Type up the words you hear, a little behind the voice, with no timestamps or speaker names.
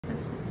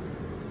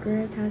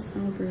Greta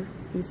Thunberg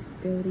is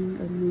building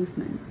a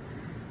movement.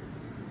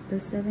 The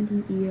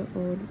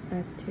 17-year-old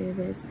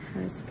activist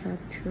has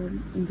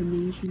captured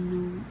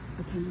international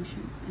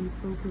attention and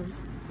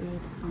focused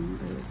it on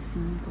a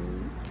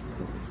single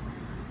cause.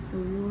 The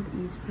world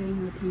is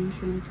paying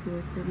attention to a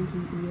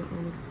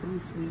 17-year-old from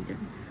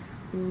Sweden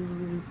who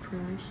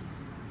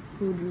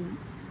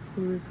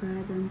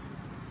represents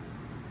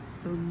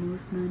a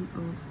movement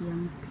of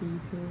young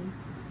people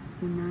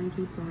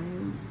united by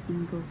a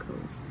single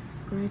cause.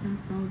 Greta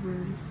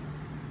Thunberg's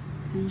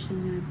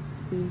passionate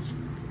speech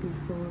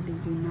before the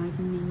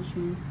United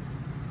Nations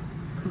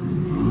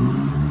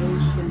Climate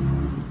Action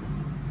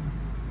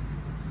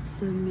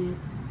Summit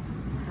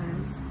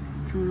has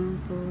drawn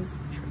both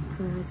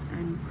praise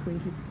and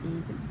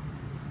criticism.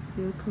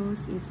 Your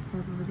cause is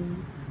probably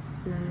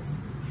less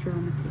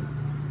dramatic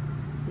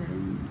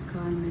than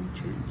climate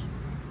change,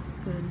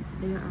 but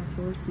there are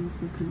 4 things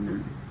you can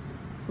learn.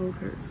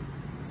 Focus.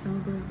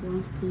 Thunberg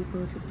wants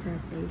people to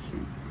take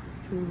action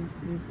to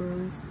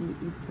reverse the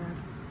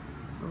effect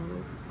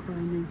of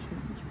climate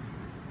change.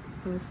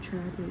 Her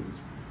strategy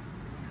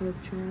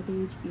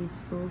is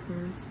to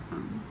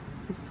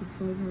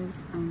focus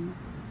on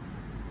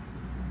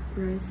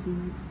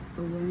raising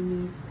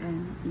awareness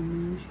and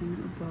emotion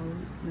about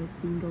the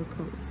single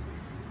cause.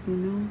 You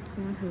know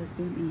what her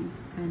aim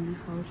is and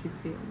how she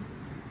feels.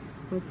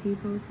 But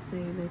people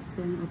say the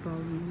same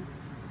about you.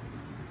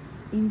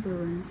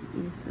 Influence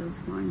is a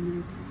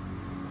finite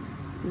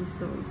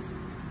resource.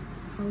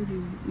 How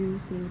you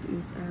use it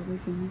is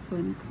everything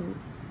when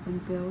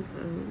build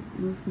a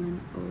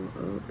movement or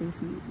a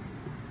business.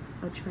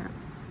 A trap.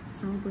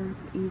 Thunberg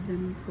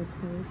isn't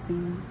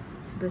proposing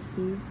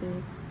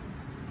specific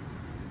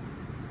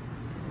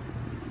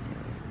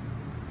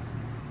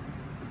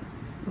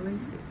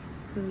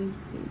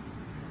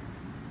policies,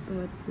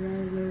 but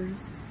rather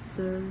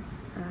serve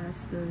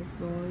as the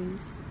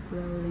voice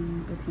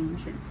drawing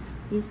attention.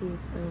 This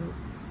is a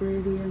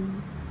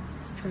brilliant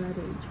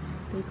strategy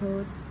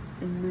because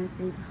it makes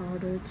it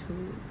harder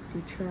to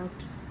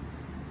detract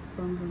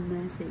from the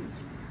message.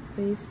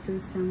 Please do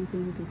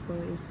something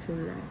before it's too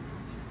late.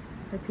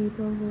 The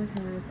people who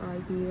have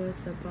ideas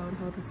about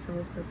how to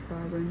solve the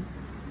problem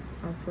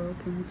are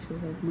flocking to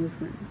her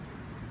movement.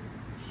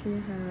 She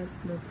has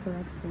the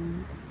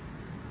platform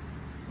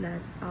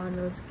that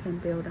others can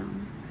build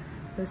on.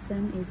 The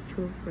same is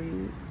true for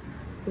you.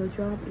 Your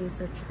job is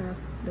to attract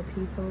the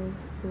people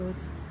who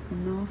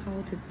know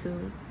how to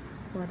do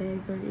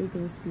whatever it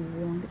is you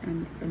want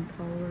and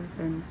empower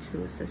them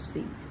to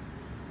succeed.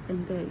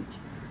 Engage.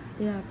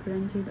 There are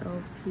plenty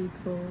of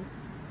people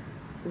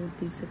who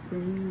disagree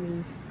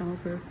with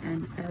Thunberg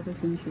and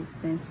everything she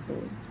stands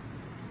for.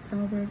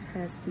 Thunberg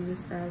has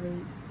used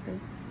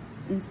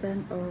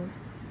instead of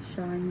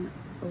shying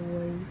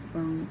away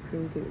from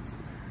critics,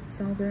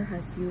 Thunberg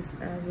has used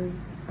every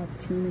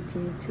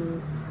opportunity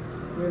to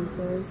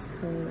reinforce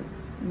her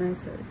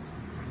message.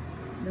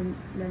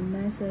 The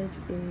message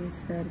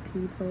is that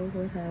people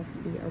who have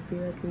the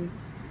ability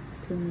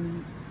to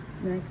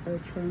make a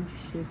change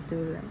should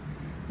do that,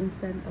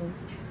 instead of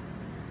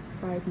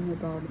fighting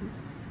about it.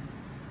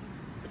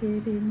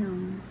 Keeping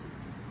on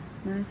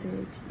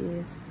message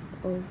is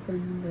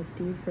often the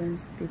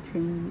difference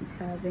between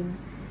having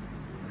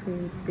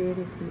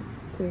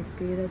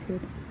credibility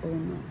or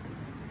not.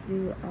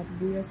 You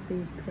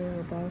obviously care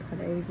about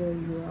whatever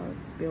you are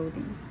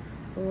building,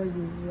 or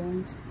you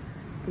won't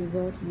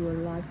devote your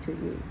life to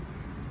it.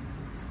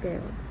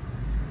 Scale.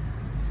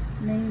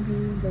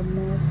 Maybe the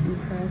most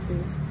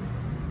impressive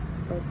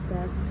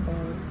aspect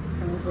of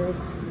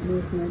Thunberg's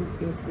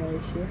movement is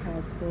that she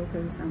has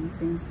focused on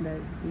things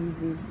that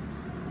easy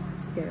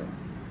scale.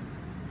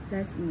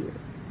 Last year,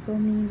 4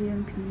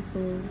 million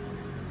people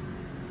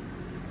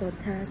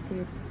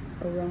protested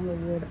around the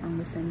world on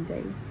the same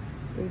day.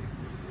 If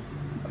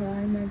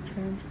climate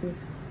change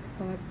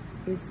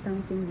is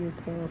something you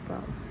care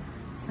about,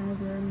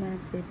 Thunberg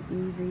made it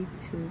easy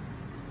to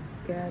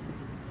get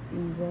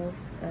involved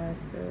at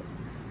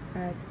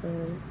a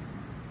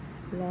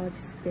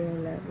large-scale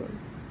level.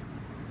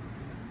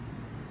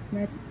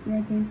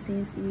 Making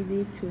things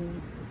easy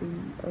to be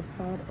a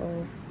part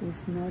of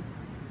is not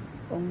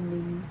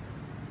only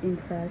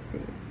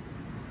impressive,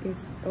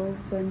 it's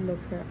often the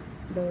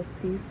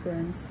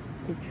difference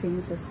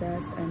between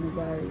success and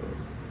failure.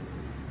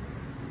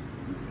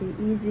 The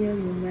easier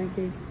you make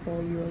it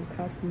for your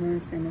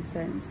customers and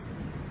fans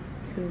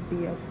to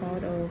be a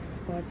part of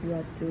what you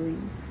are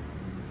doing,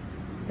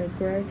 the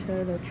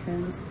greater the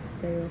chance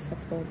they will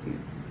support you.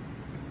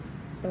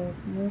 A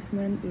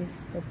movement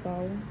is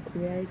about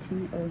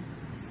creating a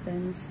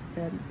sense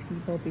that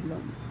people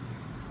belong.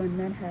 When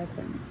that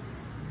happens,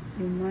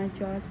 you might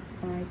just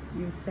find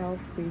yourself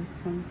with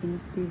something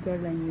bigger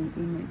than you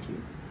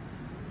imagined,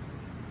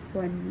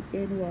 when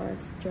it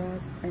was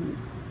just an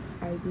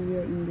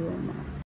idea in your mind.